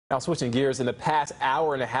Now switching gears, in the past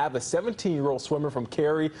hour and a half, a 17-year-old swimmer from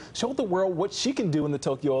Cary showed the world what she can do in the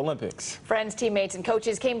Tokyo Olympics. Friends, teammates, and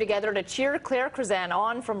coaches came together to cheer Claire Cruzan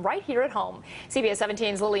on from right here at home. CBS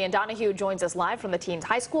 17's Lillian Donahue joins us live from the teens'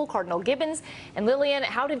 high school, Cardinal Gibbons. And Lillian,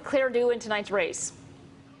 how did Claire do in tonight's race?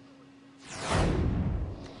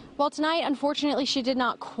 Well, tonight, unfortunately, she did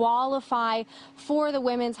not qualify for the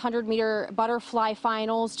women's 100-meter butterfly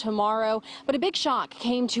finals tomorrow. But a big shock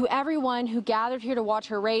came to everyone who gathered here to watch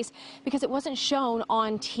her race because it wasn't shown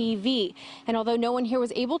on TV. And although no one here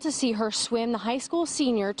was able to see her swim, the high school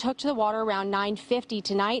senior took to the water around 9:50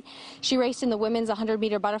 tonight. She raced in the women's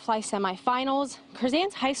 100-meter butterfly semifinals.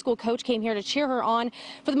 Cruzan's high school coach came here to cheer her on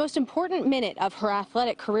for the most important minute of her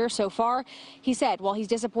athletic career so far. He said while he's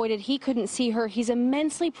disappointed he couldn't see her, he's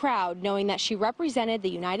immensely proud knowing that she represented the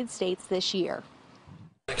United States this year.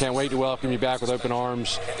 Can't wait to welcome you back with open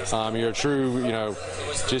arms. You're a true,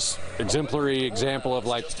 just exemplary example of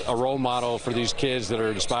like a role model for these kids that are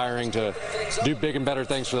aspiring to do big and better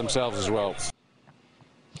things for themselves as well.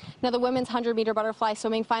 Now, the women's 100-meter butterfly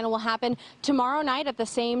swimming final will happen tomorrow night at the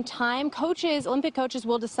same time. Olympic coaches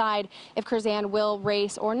will decide if Cruzan will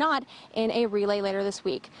race or not in a relay later this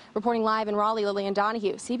week. Reporting live in Raleigh, Lillian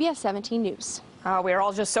Donahue, CBS 17 News. We are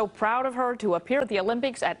all just so proud of her to appear at the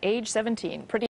Olympics at age 17.